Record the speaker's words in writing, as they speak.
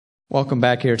Welcome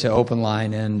back here to Open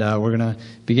Line, and we're going to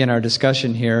begin our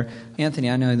discussion here. Anthony,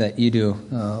 I know that you do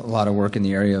a lot of work in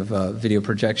the area of video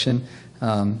projection.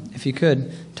 If you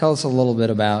could, tell us a little bit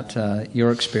about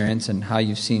your experience and how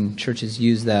you've seen churches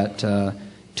use that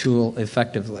tool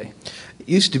effectively. It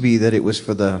used to be that it was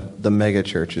for the mega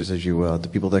churches, as you will, the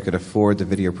people that could afford the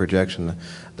video projection.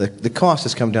 The cost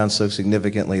has come down so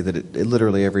significantly that it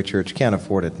literally every church can't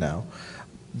afford it now.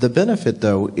 The benefit,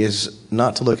 though, is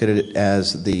not to look at it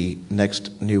as the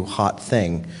next new hot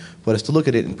thing, but is to look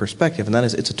at it in perspective, and that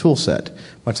is it's a tool set.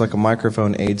 Much like a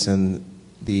microphone aids in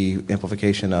the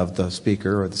amplification of the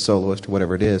speaker or the soloist or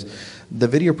whatever it is, the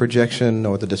video projection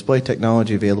or the display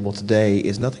technology available today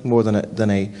is nothing more than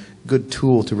a good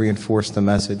tool to reinforce the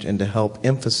message and to help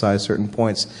emphasize certain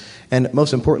points. And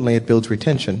most importantly, it builds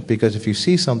retention, because if you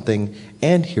see something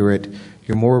and hear it,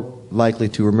 you're more likely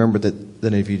to remember that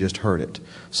than if you just heard it.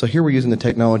 So here we're using the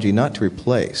technology not to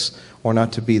replace or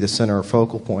not to be the center or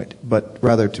focal point, but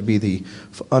rather to be the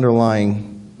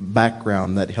underlying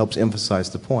background that helps emphasize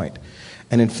the point.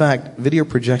 And in fact, video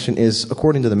projection is,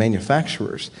 according to the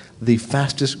manufacturers, the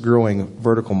fastest growing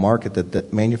vertical market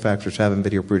that manufacturers have in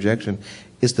video projection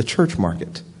is the church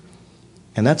market.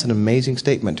 And that's an amazing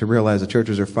statement to realize that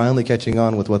churches are finally catching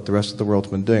on with what the rest of the world's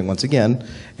been doing once again,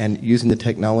 and using the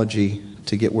technology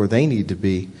to get where they need to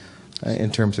be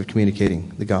in terms of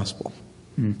communicating the gospel.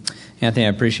 Anthony, I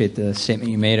appreciate the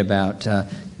statement you made about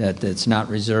that it's not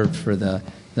reserved for the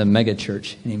mega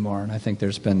church anymore. And I think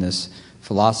there's been this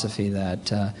philosophy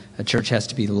that a church has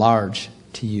to be large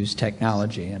to use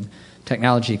technology. And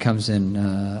technology comes in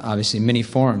obviously many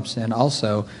forms. And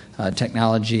also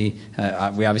technology,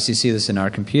 we obviously see this in our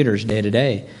computers day to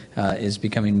day, is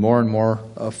becoming more and more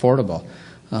affordable.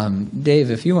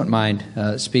 Dave, if you wouldn't mind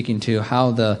speaking to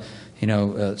how the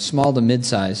small to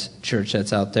mid-size church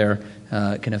that's out there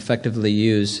can effectively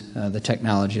use the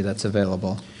technology that's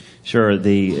available. Sure.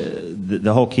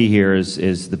 The whole key here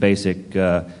is the basic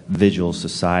visual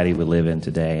society we live in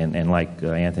today, and like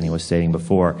Anthony was stating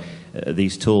before,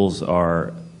 these tools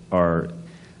are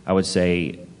I would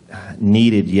say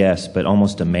needed, yes, but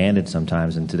almost demanded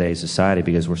sometimes in today's society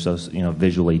because we're so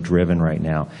visually driven right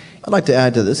now. I'd like to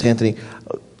add to this, Anthony.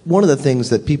 One of the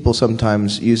things that people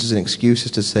sometimes use as an excuse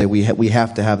is to say we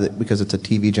have to have it because it's a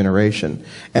TV generation.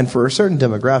 And for a certain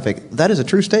demographic, that is a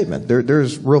true statement.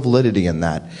 There's real validity in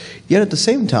that. Yet at the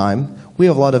same time, we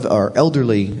have a lot of our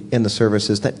elderly in the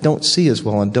services that don't see as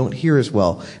well and don't hear as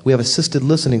well. We have assisted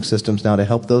listening systems now to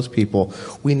help those people.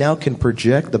 We now can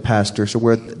project the pastor so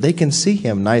where they can see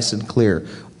him nice and clear.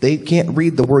 They can't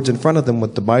read the words in front of them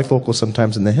with the bifocal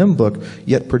sometimes in the hymn book,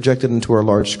 yet projected into our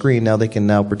large screen. Now they can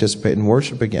now participate in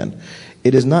worship again.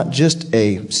 It is not just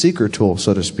a seeker tool,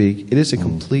 so to speak. It is a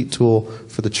complete tool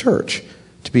for the church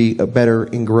to be better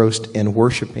engrossed in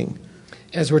worshiping.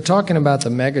 As we're talking about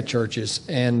the mega churches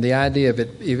and the idea of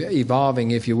it evolving,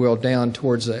 if you will, down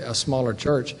towards a smaller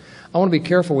church, I want to be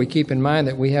careful we keep in mind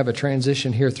that we have a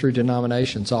transition here through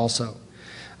denominations also.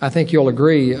 I think you'll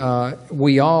agree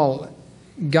we all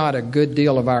got a good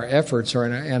deal of our efforts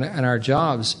and our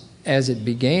jobs as it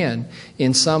began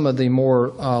in some of the more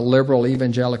liberal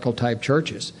evangelical type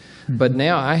churches. But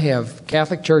now I have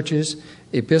Catholic churches,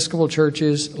 Episcopal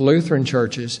churches, Lutheran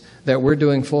churches that we're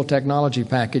doing full technology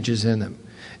packages in them.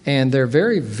 And they're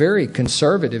very, very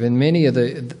conservative in many of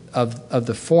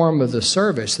the form of the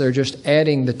service. They're just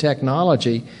adding the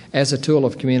technology as a tool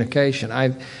of communication.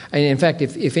 In fact,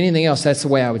 if anything else, that's the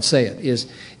way I would say it, is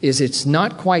it's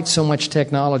not quite so much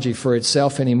technology for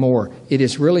itself anymore. It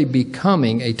is really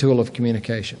becoming a tool of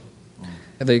communication.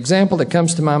 The example that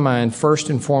comes to my mind,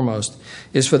 first and foremost,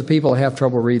 is for the people who have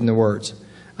trouble reading the words.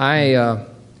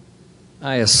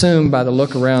 I assume by the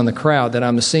look around the crowd that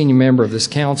I'm the senior member of this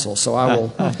council, so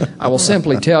I will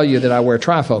simply tell you that I wear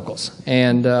trifocals.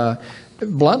 And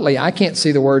bluntly, I can't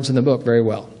see the words in the book very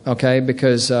well, okay,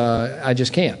 because I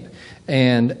just can't.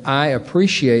 And I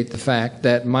appreciate the fact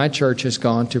that my church has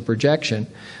gone to projection,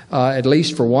 at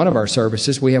least for one of our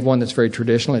services. We have one that's very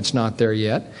traditional. It's not there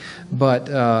yet. But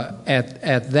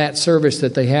at that service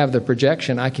that they have the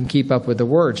projection, I can keep up with the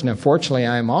words. Now, fortunately,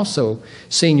 I am also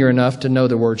senior enough to know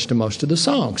the words to most of the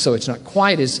songs, so it's not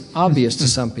quite as obvious to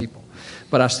some people.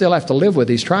 But I still have to live with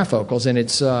these trifocals, and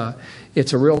it's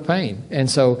a real pain. And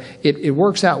so it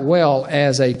works out well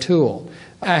as a tool.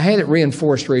 I had it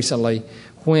reinforced recently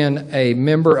when a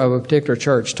member of a particular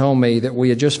church told me that we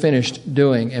had just finished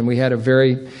doing, and we had a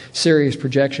very serious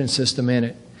projection system in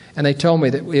it. And they told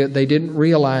me that they didn't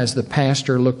realize the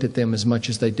pastor looked at them as much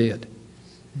as they did.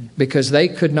 because they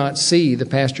could not see the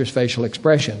pastor's facial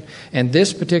expression. And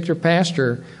this particular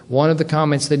pastor, one of the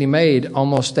comments that he made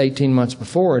almost 18 months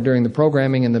before, during the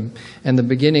programming and the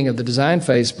beginning of the design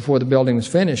phase before the building was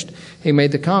finished, he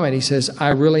made the comment, he says, "I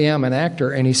really am an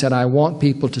actor," and he said, "I want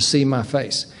people to see my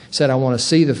face." He said, "I want to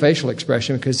see the facial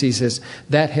expression," because he says,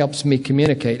 "That helps me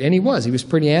communicate." And he was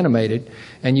pretty animated,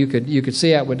 and you could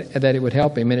see that it would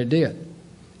help him, and it did.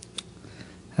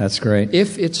 That's great.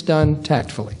 If it's done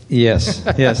tactfully. Yes,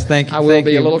 yes, thank you. I will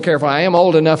be a little careful. I am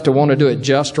old enough to want to do it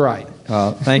just right.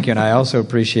 Thank you, and I also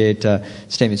appreciate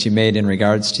statements you made in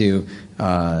regards to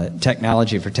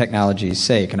technology for technology's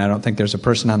sake, and I don't think there's a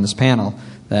person on this panel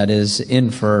that is in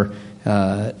for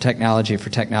technology for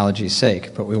technology's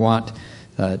sake, but we want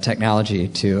technology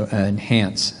to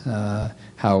enhance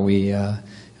how we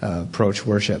approach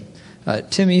worship.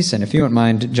 Tim Eason, if you wouldn't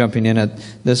mind jumping in at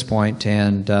this point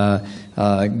and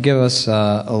give us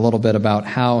a little bit about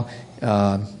how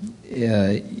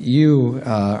you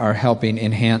are helping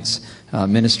enhance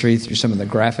ministry through some of the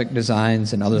graphic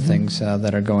designs and other things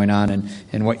that are going on,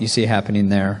 and what you see happening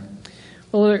there.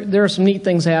 Well, there are some neat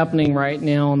things happening right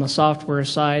now on the software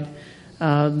side.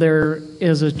 There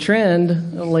is a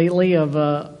trend lately of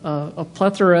a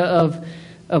plethora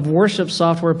of worship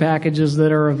software packages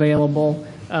that are available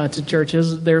to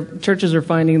churches. Churches are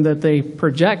finding that they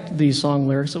project these song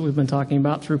lyrics that we've been talking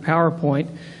about through PowerPoint.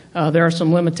 There are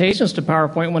some limitations to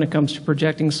PowerPoint when it comes to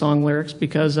projecting song lyrics,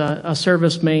 because a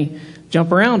service may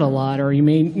jump around a lot, or you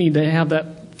may need to have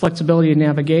that flexibility of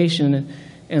navigation.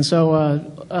 And so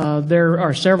there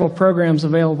are several programs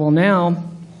available now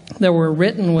that were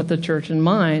written with the church in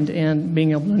mind and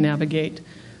being able to navigate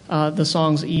the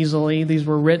songs easily. These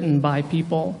were written by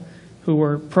people who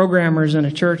were programmers in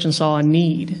a church and saw a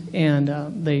need, and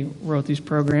they wrote these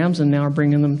programs and now are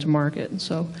bringing them to market. And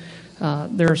so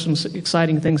there are some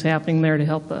exciting things happening there to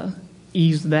help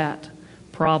ease that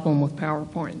problem with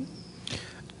PowerPoint.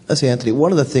 Let's see, Anthony,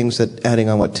 one of the things that, adding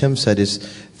on what Tim said, is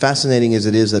fascinating as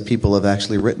it is that people have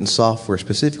actually written software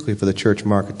specifically for the church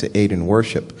market to aid in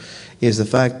worship, is the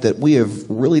fact that we have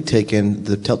really taken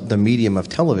the medium of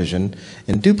television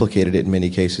and duplicated it in many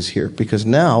cases here, because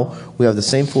now we have the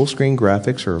same full screen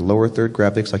graphics or lower third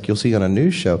graphics like you'll see on a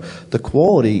news show. The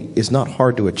quality is not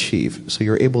hard to achieve, so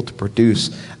you're able to produce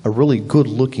a really good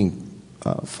looking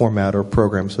format or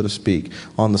program, so to speak,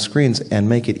 on the screens and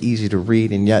make it easy to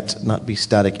read and yet not be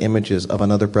static images of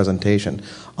another presentation.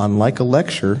 Unlike a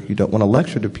lecture, you don't want to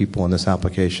lecture to people in this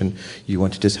application. You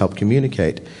want to just help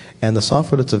communicate. And the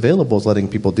software that's available is letting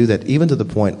people do that, even to the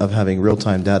point of having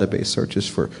real-time database searches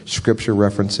for scripture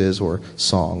references or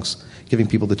songs, giving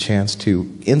people the chance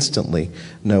to instantly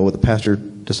know what the pastor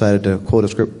decided to quote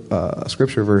a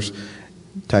scripture verse,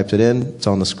 types it in, it's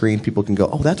on the screen, people can go,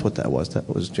 oh, that's what that was. That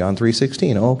was John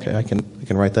 3:16. Oh, okay, I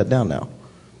can write that down now.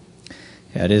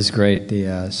 Yeah, it is great.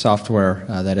 The software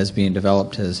that is being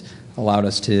developed has allowed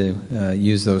us to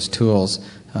use those tools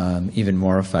even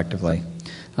more effectively.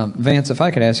 Vance, if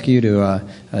I could ask you to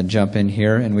jump in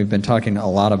here, and we've been talking a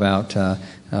lot about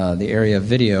the area of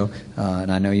video,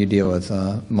 and I know you deal with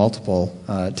multiple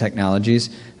technologies.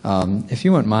 If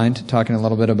you wouldn't mind talking a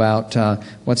little bit about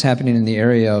what's happening in the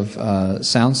area of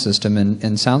sound system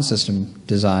and sound system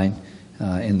design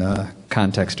in the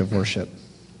context of worship.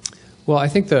 Well, I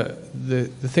think the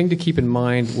thing to keep in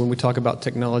mind when we talk about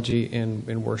technology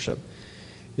in worship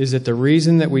is that the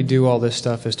reason that we do all this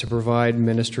stuff is to provide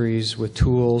ministries with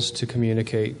tools to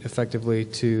communicate effectively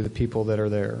to the people that are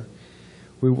there.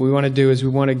 What we want to do is we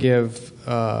want to give,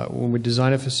 when we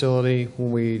design a facility,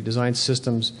 when we design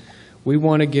systems, we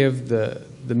want to give the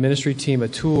ministry team a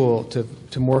tool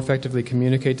to more effectively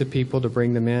communicate to people, to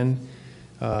bring them in,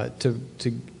 to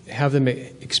have them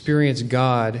experience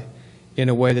God in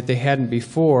a way that they hadn't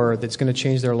before, that's going to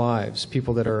change their lives.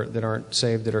 People that aren't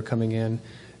saved that are coming in,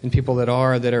 and people that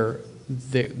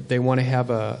they want to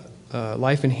have a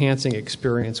life-enhancing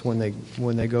experience when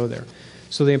they go there.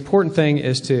 So the important thing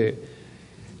is to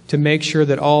make sure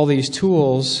that all these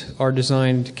tools are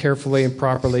designed carefully and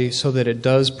properly so that it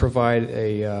does provide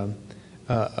a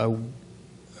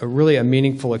really a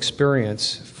meaningful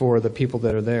experience for the people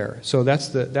that are there. So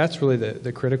that's really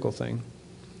the critical thing.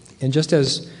 And just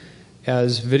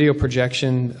as video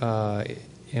projection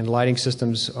and lighting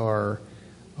systems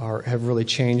have really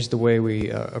changed the way we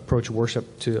approach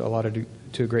worship to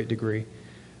a great degree.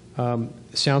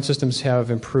 Sound systems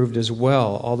have improved as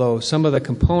well, although some of the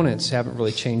components haven't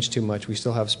really changed too much. We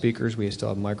still have speakers, we still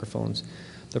have microphones.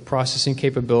 The processing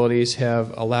capabilities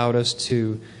have allowed us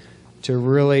to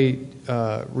really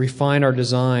refine our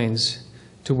designs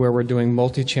to where we're doing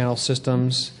multi-channel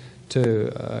systems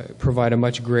to provide a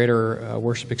much greater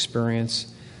worship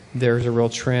experience. there's a real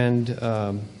trend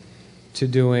to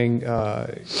doing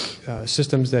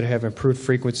systems that have improved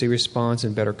frequency response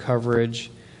and better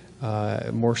coverage,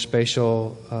 more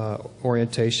spatial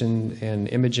orientation and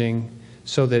imaging,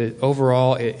 so that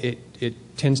overall it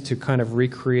tends to kind of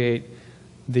recreate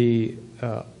the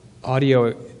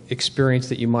audio experience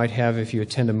that you might have if you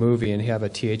attend a movie and have a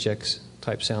THX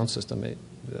type sound system.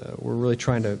 We're really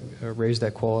trying to raise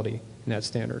that quality and that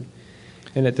standard.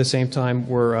 And at the same time,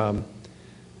 we're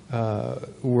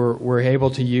able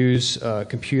to use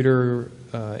computer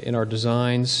in our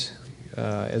designs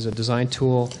as a design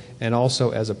tool, and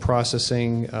also as a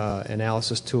processing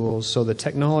analysis tool. So the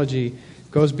technology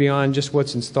goes beyond just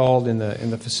what's installed in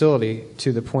the facility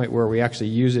to the point where we actually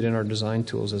use it in our design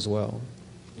tools as well.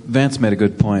 Vance made a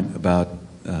good point about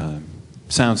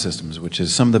sound systems, which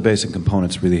is some of the basic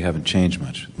components really haven't changed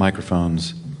much.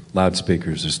 Microphones,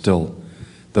 loudspeakers are still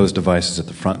those devices at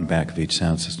the front and back of each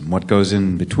sound system. What goes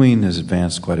in between has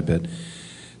advanced quite a bit.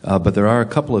 But there are a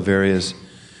couple of areas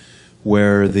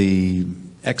where the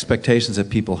expectations that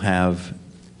people have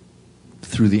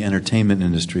through the entertainment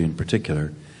industry in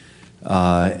particular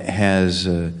has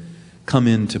come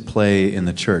into play in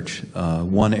the church.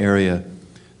 One area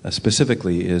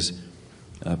specifically is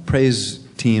praise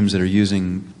teams that are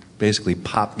using basically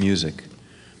pop music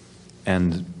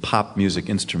and pop music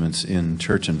instruments in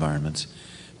church environments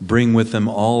bring with them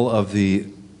all of the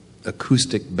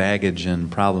acoustic baggage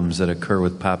and problems that occur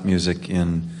with pop music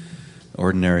in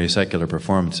ordinary secular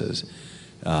performances.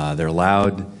 They're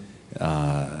loud,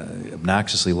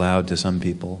 obnoxiously loud to some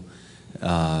people.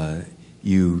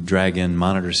 You drag in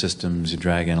monitor systems, you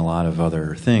drag in a lot of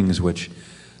other things which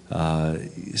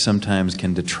sometimes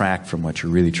can detract from what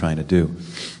you're really trying to do.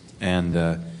 And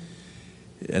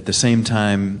at the same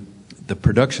time, the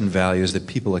production values that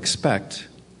people expect,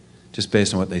 just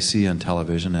based on what they see on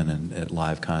television and at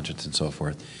live concerts and so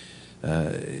forth,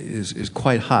 is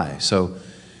quite high. So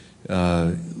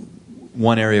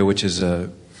one area which has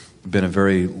been a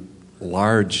very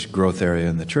large growth area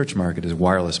in the church market is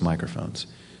wireless microphones,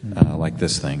 like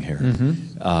this thing here.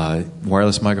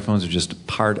 Wireless microphones are just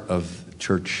part of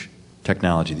church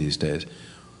technology these days.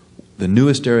 The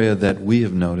newest area that we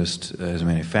have noticed as a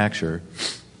manufacturer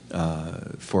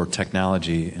for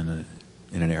technology in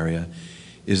an area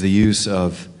is the use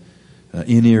of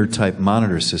in-ear type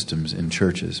monitor systems in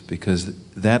churches, because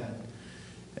that,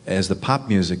 as the pop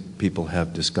music people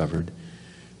have discovered,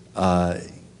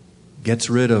 gets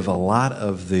rid of a lot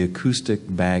of the acoustic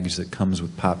baggage that comes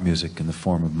with pop music in the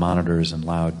form of monitors and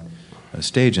loud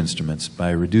stage instruments.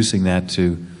 By reducing that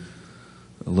to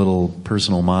little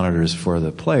personal monitors for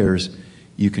the players,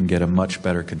 you can get a much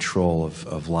better control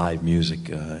of live music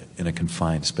in a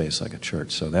confined space like a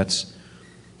church. So that's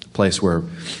a place where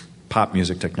pop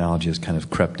music technology has kind of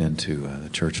crept into the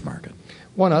church market.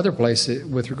 One other place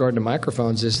with regard to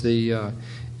microphones is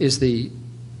the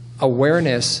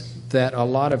awareness that a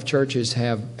lot of churches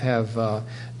have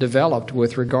developed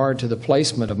with regard to the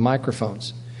placement of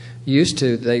microphones. Used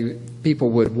to,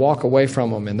 people would walk away from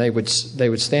them, and they would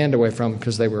stand away from them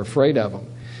because they were afraid of them.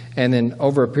 And then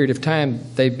over a period of time,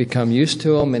 they've become used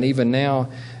to them, and even now,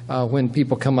 when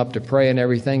people come up to pray and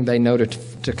everything, they know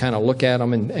to kind of look at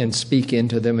them and speak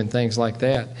into them and things like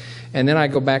that. And then I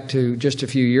go back to just a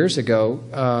few years ago,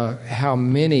 how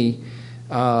many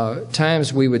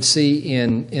times we would see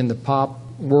in the pop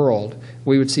world,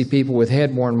 we would see people with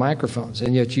head-worn microphones,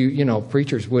 and yet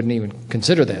preachers wouldn't even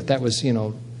consider that. That was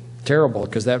terrible,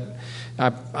 because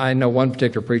I know one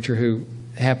particular preacher who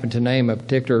happened to name a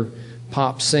particular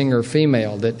pop singer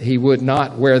female that he would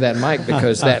not wear that mic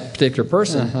because that particular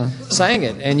person sang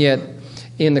it. And yet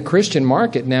in the Christian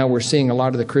market now, we're seeing a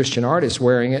lot of the Christian artists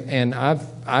wearing it, and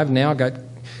I've now got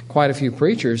quite a few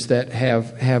preachers that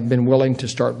have been willing to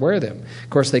start wear them. Of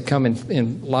course, they come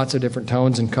in lots of different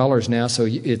tones and colors now, so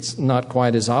it's not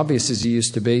quite as obvious as it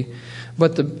used to be.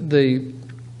 But the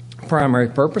primary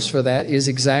purpose for that is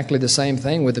exactly the same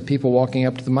thing with the people walking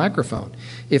up to the microphone.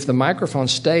 If the microphone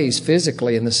stays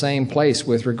physically in the same place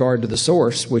with regard to the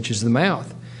source, which is the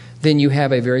mouth, then you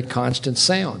have a very constant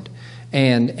sound.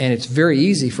 And it's very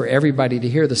easy for everybody to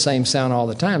hear the same sound all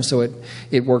the time, so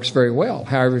it works very well.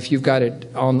 However, if you've got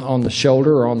it on the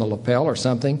shoulder or on the lapel or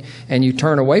something, and you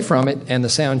turn away from it and the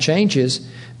sound changes,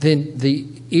 then the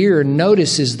ear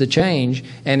notices the change,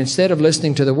 and instead of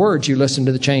listening to the words, you listen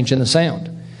to the change in the sound.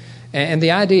 And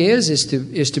the idea is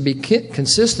to be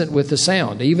consistent with the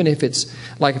sound, even if it's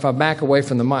like if I back away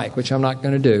from the mic, which I'm not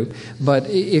going to do. But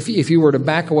if you were to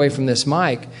back away from this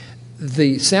mic,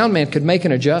 the sound man could make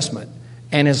an adjustment,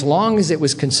 And as long as it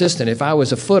was consistent, if I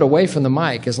was a foot away from the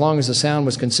mic, as long as the sound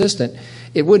was consistent,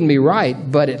 it wouldn't be right,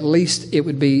 but at least it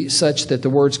would be such that the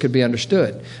words could be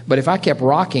understood. But if I kept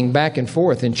rocking back and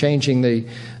forth and changing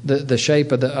the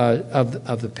shape of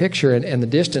the picture and the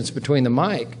distance between the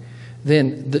mic,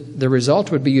 then the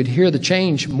result would be you'd hear the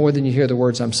change more than you hear the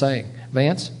words I'm saying.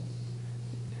 Vance?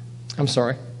 I'm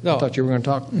sorry. No. I thought you were going to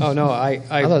talk. Oh, no, I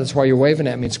thought that's why you're waving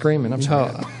at me and screaming. I'm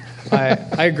sorry. No,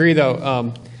 I agree,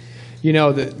 though.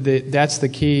 That's the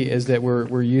key, is that we're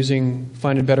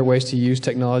finding better ways to use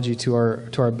technology to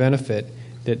our benefit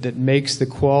that makes the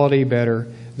quality better.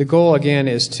 The goal, again,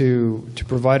 is to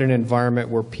provide an environment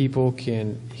where people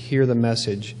can hear the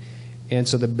message. And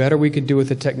so the better we can do with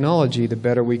the technology, the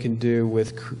better we can do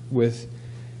with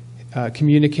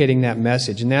communicating that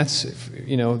message. And that's,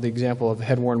 the example of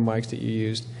head-worn mics that you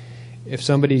used. If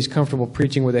somebody's comfortable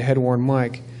preaching with a head-worn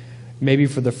mic, maybe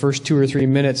for the first 2 or 3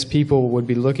 minutes, people would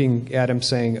be looking at him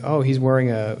saying, oh, he's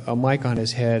wearing a mic on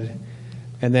his head.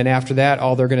 And then after that,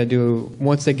 all they're going to do,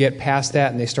 once they get past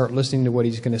that and they start listening to what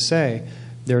he's going to say,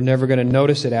 they're never going to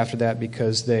notice it after that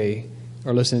because they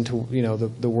are listening to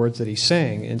the words that he's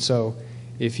saying. And so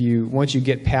once you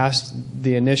get past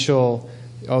the initial,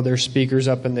 oh, there's speakers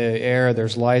up in the air,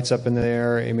 there's lights up in the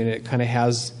air, I mean, it kind of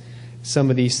has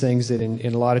some of these things that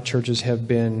in a lot of churches have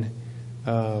been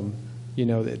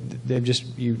they've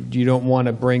just you don't want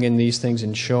to bring in these things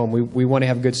and show them. We want to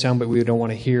have good sound, but we don't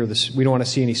want to hear this. We don't want to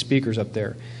see any speakers up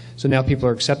there. So now people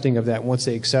are accepting of that. Once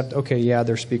they accept, okay, yeah,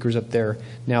 there's speakers up there.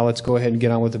 Now let's go ahead and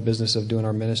get on with the business of doing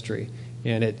our ministry,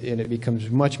 and it becomes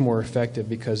much more effective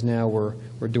because now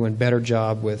we're doing a better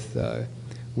job with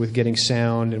getting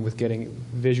sound and with getting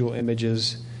visual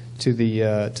images to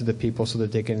the people so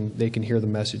that they can hear the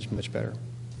message much better.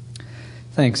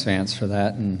 Thanks, Vance, for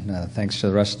that, and thanks to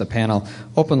the rest of the panel.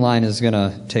 Open Line is going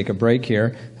to take a break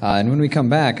here, and when we come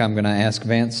back, I'm going to ask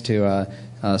Vance to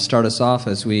start us off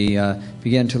as we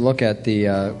begin to look at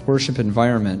the worship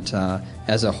environment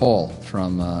as a whole,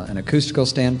 from an acoustical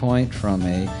standpoint, from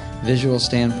a visual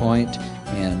standpoint,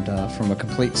 and from a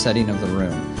complete setting of the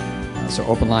room. So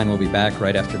Open Line will be back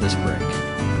right after this break.